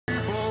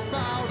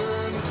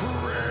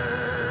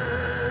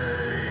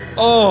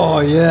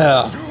Oh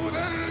yeah.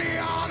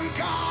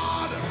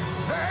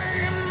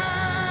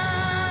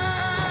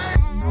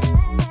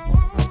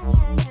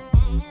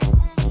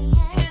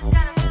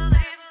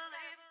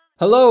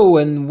 Hello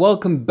and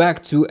welcome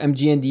back to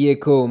MGN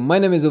Dieko. My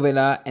name is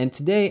Ovela and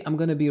today I'm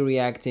gonna be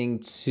reacting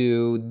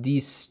to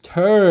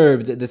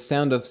Disturbed, the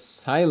sound of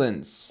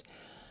silence.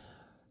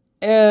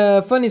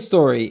 Funny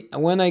story,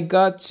 when I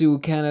got to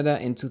Canada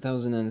in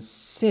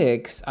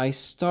 2006, I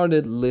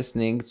started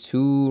listening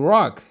to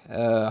rock,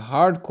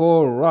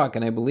 hardcore rock,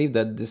 and I believe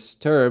that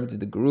Disturbed,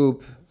 the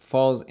group,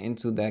 falls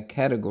into that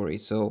category.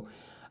 So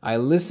I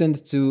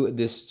listened to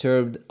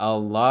Disturbed a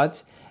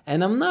lot,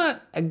 and I'm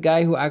not a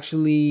guy who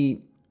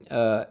actually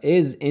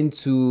is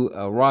into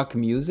rock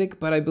music,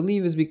 but I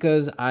believe it's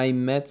because I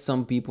met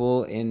some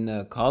people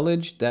in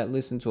college that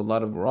listen to a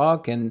lot of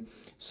rock, and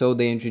so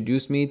they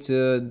introduced me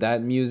to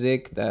that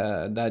music,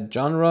 that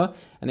genre,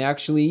 and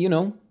actually, you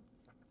know,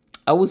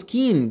 I was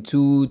keen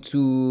to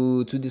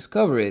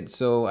discover it.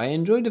 So I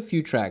enjoyed a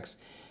few tracks,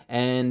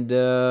 and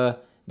The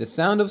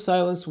Sound of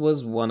Silence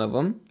was one of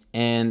them.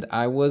 And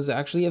I was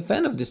actually a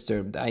fan of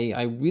Disturbed.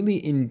 I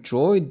really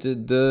enjoyed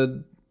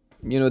the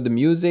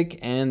music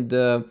and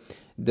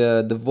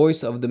the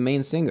voice of the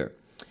main singer.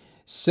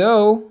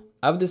 So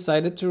I've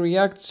decided to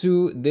react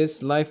to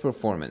this live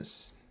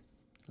performance.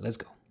 Let's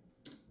go.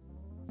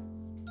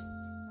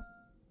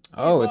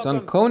 Oh, it's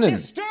on Conan.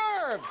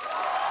 Disturbed.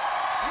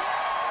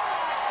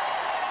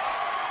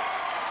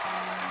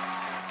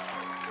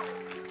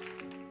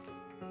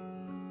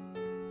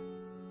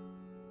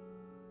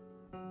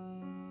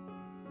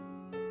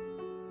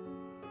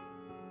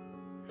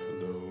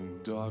 Hello,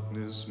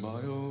 darkness,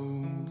 my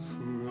old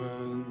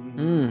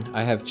friend.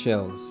 I have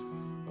chills.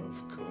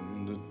 I've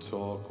come to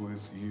talk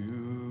with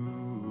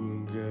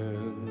you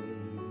again.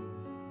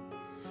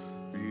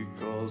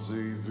 Because a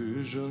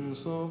vision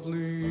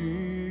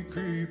softly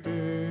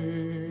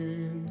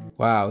creeping.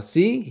 Wow,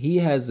 see? He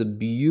has a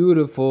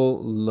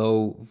beautiful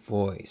low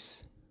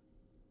voice.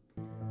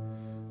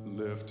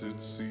 Left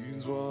its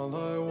seeds while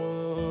I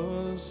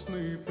was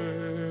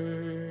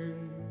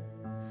sleeping.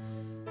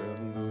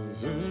 And the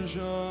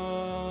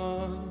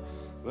vision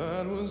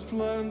that was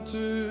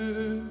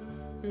planted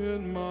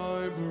in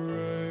my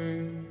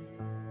brain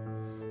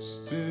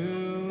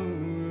still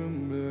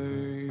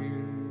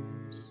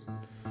remains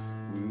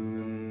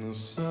within the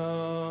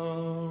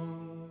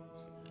sound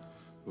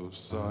of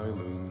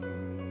silence.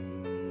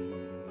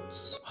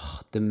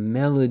 The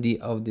melody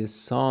of this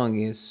song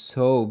is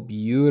so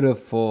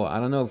beautiful. I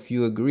don't know if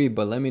you agree,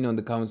 but let me know in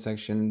the comment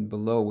section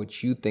below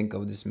what you think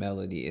of this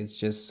melody. It's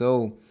just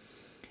so,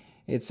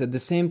 it's at the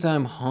same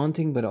time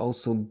haunting, but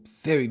also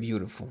very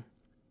beautiful.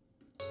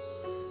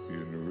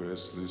 In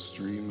restless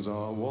dreams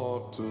I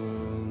walked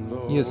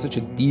alone. He has such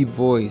a deep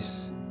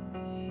voice.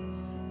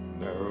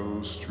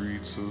 Narrow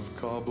streets of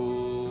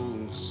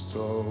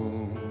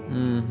cobblestone.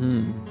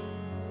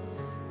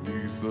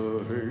 Neath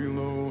the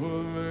halo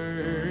of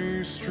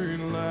a street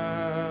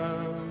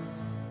lamp,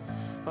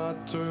 I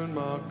turned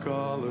my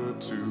collar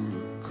to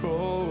the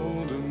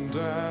cold and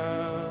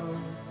damp.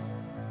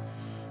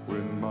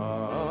 When my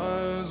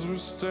eyes were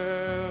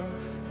stared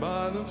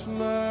by the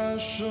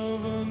flash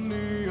of a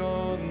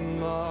neon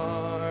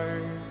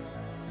light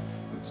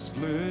that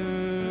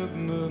split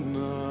the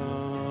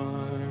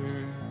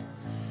night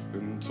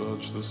and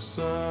touched the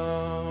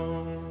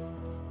sound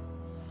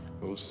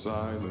of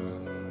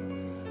silence.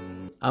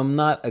 I'm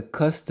not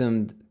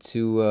accustomed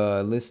to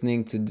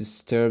listening to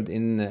Disturbed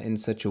in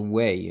such a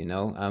way, you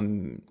know.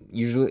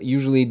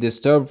 Usually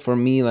Disturbed for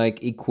me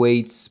like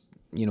equates,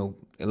 you know,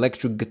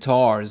 electric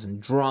guitars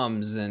and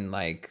drums and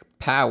like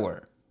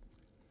power.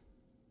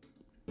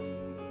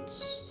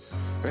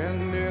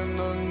 And in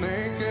the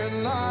naked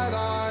light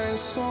I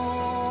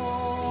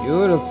saw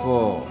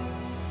Beautiful.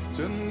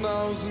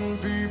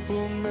 10,000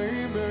 people,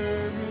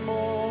 maybe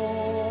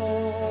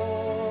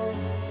more.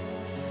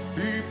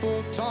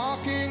 People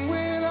talking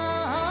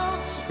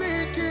without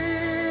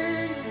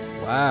speaking.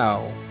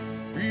 Wow.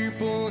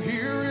 People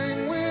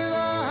hearing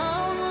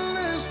without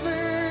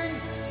listening.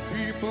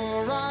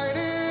 People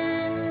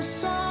writing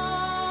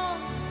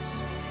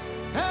songs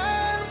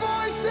and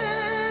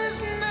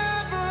voices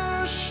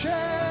never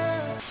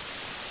shared.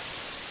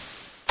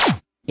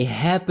 It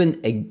happened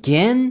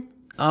again?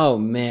 Oh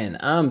man,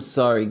 I'm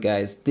sorry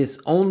guys. This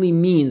only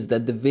means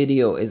that the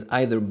video is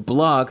either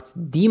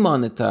blocked,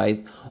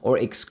 demonetized, or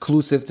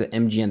exclusive to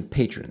MGN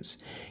patrons.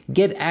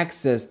 Get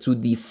access to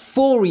the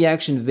full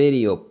reaction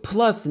video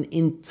plus an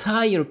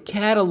entire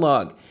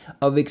catalog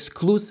of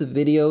exclusive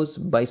videos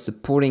by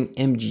supporting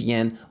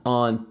MGN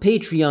on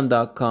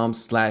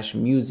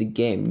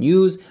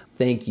patreon.com/musicgamenews.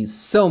 Thank you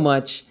so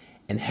much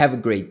and have a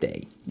great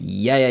day.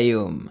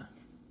 Yayayum.